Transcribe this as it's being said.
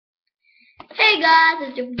guys,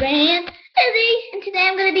 it's your brand Izzy, and today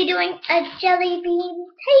I'm going to be doing a jelly bean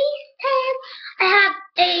taste test. I have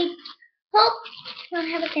I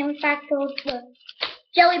have a sandwich bag filled with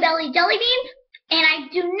Jelly Belly jelly beans, and I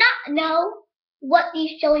do not know what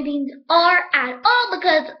these jelly beans are at all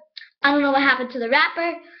because I don't know what happened to the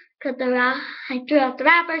wrapper, because I threw out the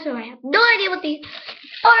wrapper, so I have no idea what these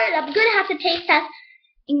are. I'm going to have to taste test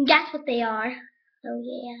and guess what they are. So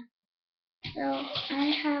yeah. So I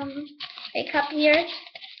have a cup here in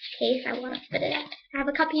case I want to spit it out. I have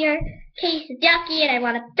a cup here in case it's yucky and I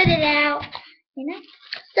want to spit it out.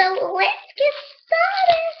 So let's get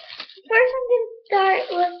started. First I'm going to start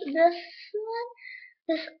with this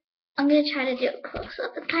one. I'm going to try to do it close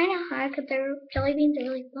up. It's kind of hard because their jelly beans are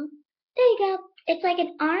really small. There you go. It's like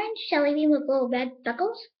an orange jelly bean with little red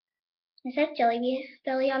speckles. It says jelly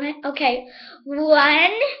belly on it. Okay. 1,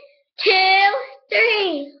 2,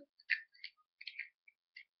 3.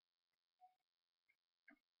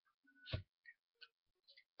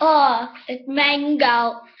 Oh, it's mango.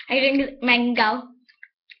 I think it's mango.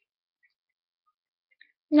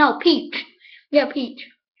 No, peach. Yeah, peach.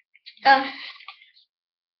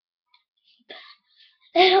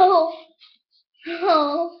 Ew.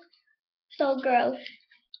 Oh, so gross.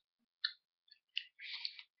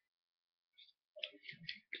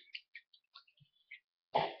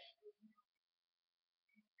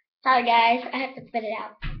 Sorry guys, I have to spit it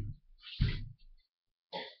out.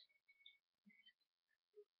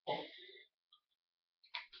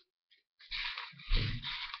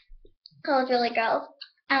 Oh, it's really gross.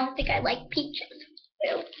 I don't think I like peaches.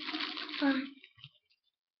 Ew. Next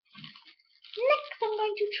I'm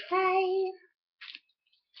going to try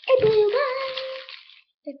a blue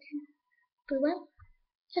one. Blue one?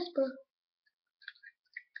 Just blue.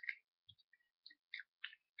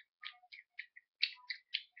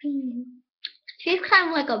 She's kind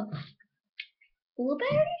of like a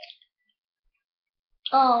blueberry?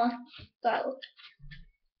 Oh, gross.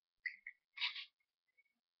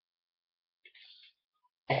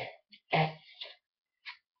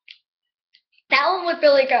 That one was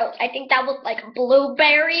really gross. I think that was like a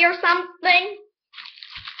blueberry or something.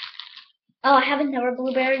 Oh, I have another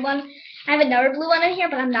blueberry one. I have another blue one in here,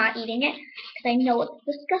 but I'm not eating it because I know it's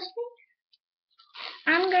disgusting.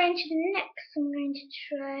 I'm going to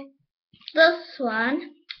try this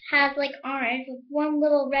one. Has like orange with one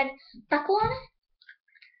little red speckle on it.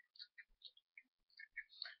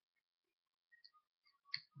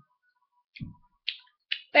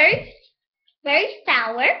 Very, very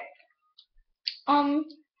sour.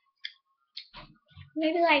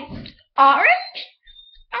 Maybe like orange?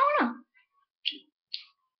 I don't know.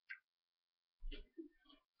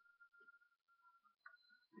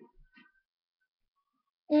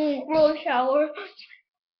 Really sour.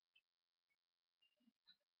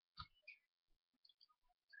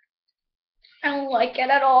 I don't like it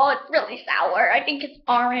at all. It's really sour. I think it's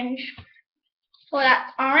orange. Well,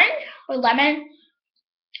 that's orange or lemon.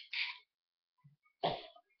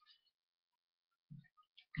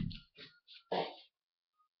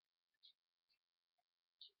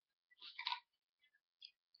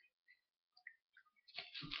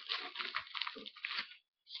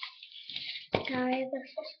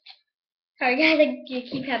 Sorry guys, I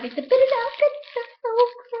keep having to spit it out. It's so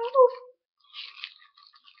gross.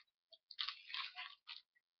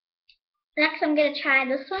 Next, I'm gonna try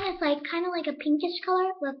this one. It's like kind of like a pinkish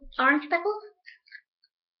color with orange speckles.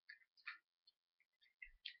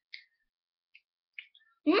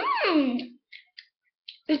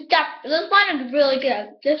 This one is really good.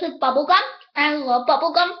 This is bubblegum. I love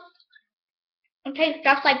bubblegum. It tastes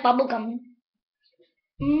just like bubblegum.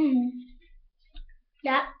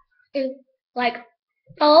 That is like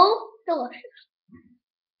so delicious.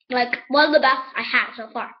 Like one of the best I have so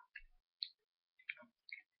far.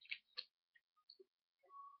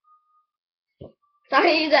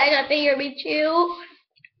 Sorry you guys have to hear me chew.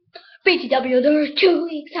 BTW, there are 2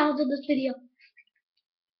 weak sounds in this video.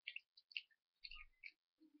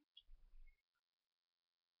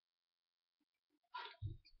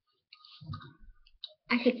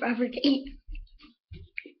 I take forever to eat.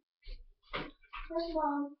 What's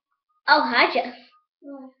wrong? Oh, hi, Jeff.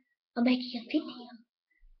 What? I'm making a video.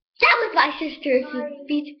 That was my sister's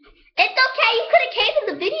speech. It's okay, you could have came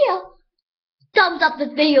in the video. Thumbs up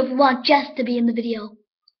this video if you want Jess to be in the video.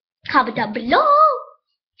 Comment down below.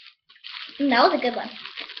 That was a good one.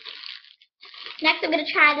 Next, I'm going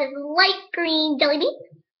to try this light green jelly bean.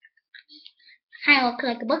 Kind of looks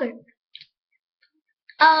like a booger.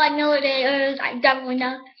 Oh, I know what it is. I definitely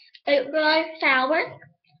know. It's really sour.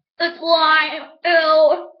 It's lime.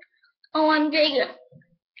 Ew. Oh, I'm vegan.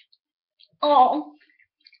 Oh.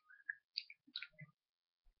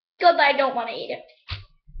 good, but I don't want to eat it.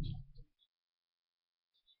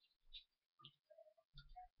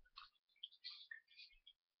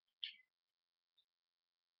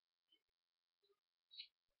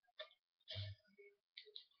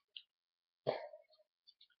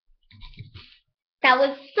 That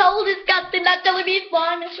was so disgusting. That jelly bean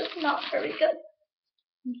one is just not very good.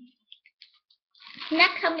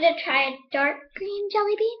 Next, I'm going to try a dark green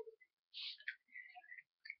jelly bean.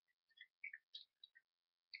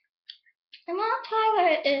 I want to try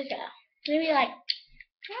what it is. Maybe like, I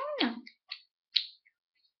don't know.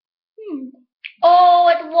 Oh,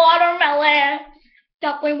 it's watermelon.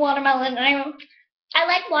 Definitely watermelon. I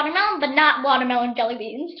like watermelon, but not watermelon jelly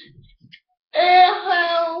beans.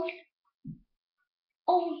 Oh.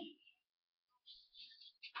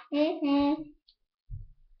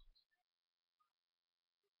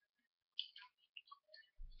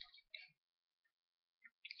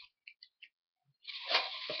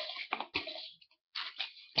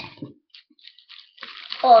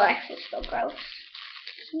 Oh, that's just so gross.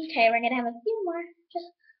 Okay, we're gonna have a few more. Just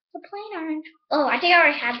a plain orange. Oh, I think I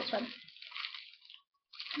already had this one.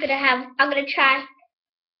 I'm gonna try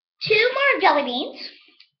 2 more jelly beans.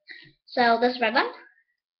 So this red one.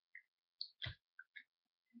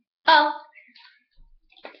 Oh.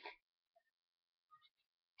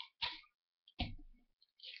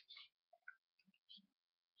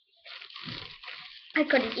 I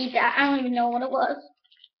couldn't eat that. I don't even know what it was.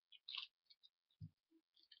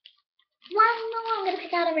 I'm gonna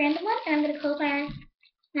pick out a random one and I'm gonna close my eyes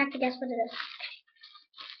and have to guess what it is.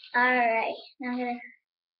 Alright, now I'm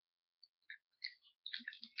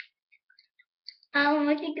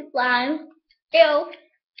gonna I think it's lime. Ew,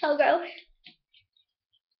 so gross.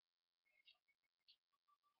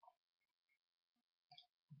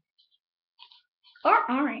 Or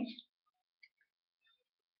orange.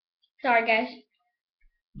 Sorry guys.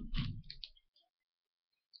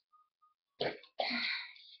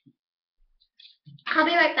 I'll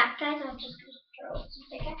be right back guys, I'm just gonna throw some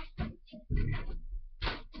stickers.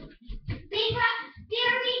 Be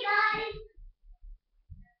me guys!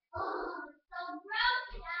 Oh, so gross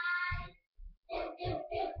guys!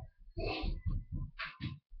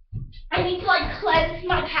 I need to like cleanse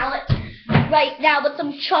my palate right now with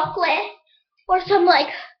some chocolate or some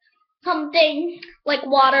like something like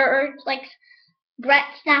water or like Brett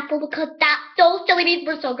Snapple because those jelly beans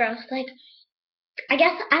were so gross. Like I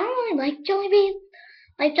guess I don't really like jelly beans.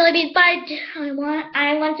 But I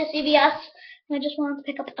went to CVS and I just wanted to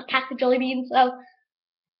pick up a pack of jelly beans. So I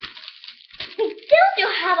still do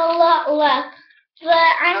have a lot left, but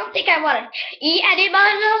I don't think I want to eat any of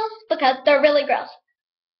those because they're really gross.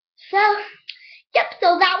 So yep.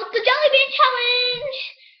 So that was the jelly bean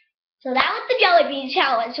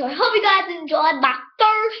challenge. So I hope you guys enjoyed my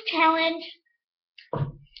first challenge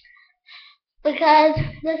because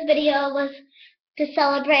this video was to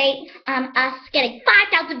celebrate us getting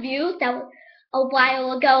 5,000 views. That was a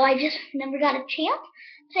while ago. I just never got a chance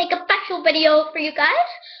to make a special video for you guys.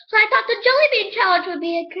 So I thought the jelly bean challenge would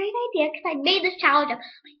be a great idea because I made this challenge of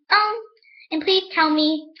my own. And please tell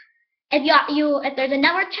me if there's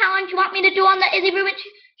another challenge you want me to do on the Izzy Rubin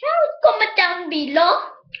channel, comment down below.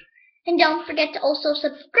 And don't forget to also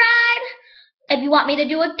subscribe if you want me to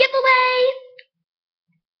do a giveaway.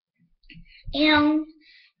 And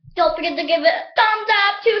don't forget to give it a thumbs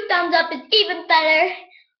up. 2 thumbs up is even better.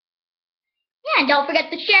 Yeah, and don't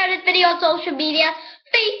forget to share this video on social media.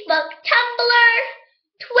 Facebook, Tumblr,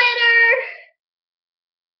 Twitter,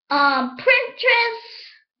 Pinterest.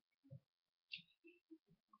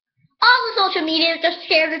 All the social media, just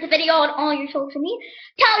share this video on all your social media.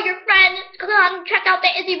 Tell your friends to come check out the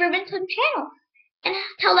Izzy Rubinson channel. And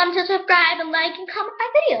tell them to subscribe and like and comment my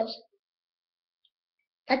videos.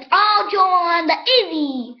 Let's all join the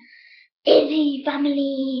Izzy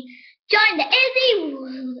family. Join the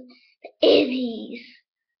Izzies.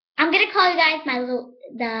 I'm gonna call you guys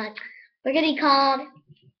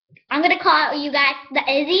I'm gonna call you guys the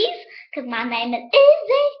Izzies because my name is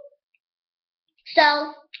Izzy.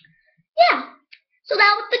 So yeah. So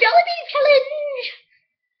that was the jelly bean challenge.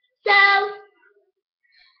 So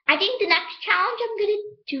I think the next challenge I'm gonna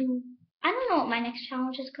do, I don't know what my next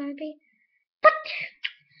challenge is gonna be, but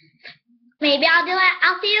maybe I'll do it.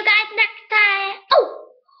 I'll see you guys next time.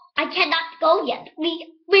 Oh, I cannot go yet.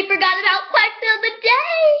 We forgot about question of the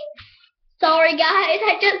day. Sorry guys,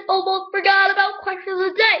 I just almost forgot about question of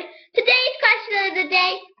the day. Today's question of the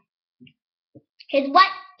day is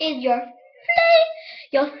what is your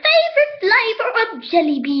favorite flavor of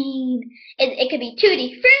jelly bean? It could be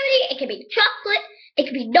tutti frutti, it could be chocolate, it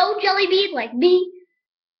could be no jelly bean like me.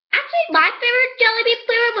 Actually, my favorite jelly bean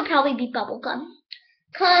flavor would probably be bubblegum.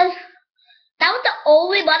 Cause that was the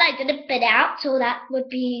only one I didn't fit out, so that would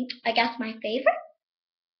be, I guess, my favorite.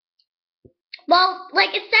 Well,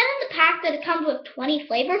 like, it said in the pack that it comes with 20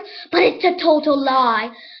 flavors, but it's a total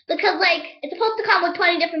lie. Because, like, it's supposed to come with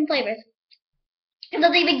 20 different flavors. It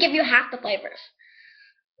doesn't even give you half the flavors.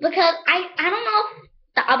 Because I don't know if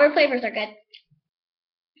the other flavors are good.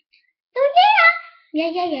 So,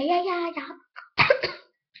 yeah.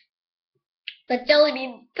 The jelly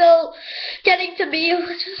bean still getting to me. It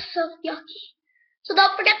was just so yucky. So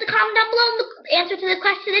don't forget to comment down below the answer to the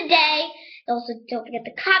question of the day. Also, don't forget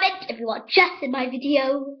to comment if you want Jess in my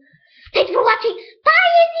video. Thanks for watching.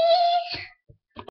 Bye, Izzy!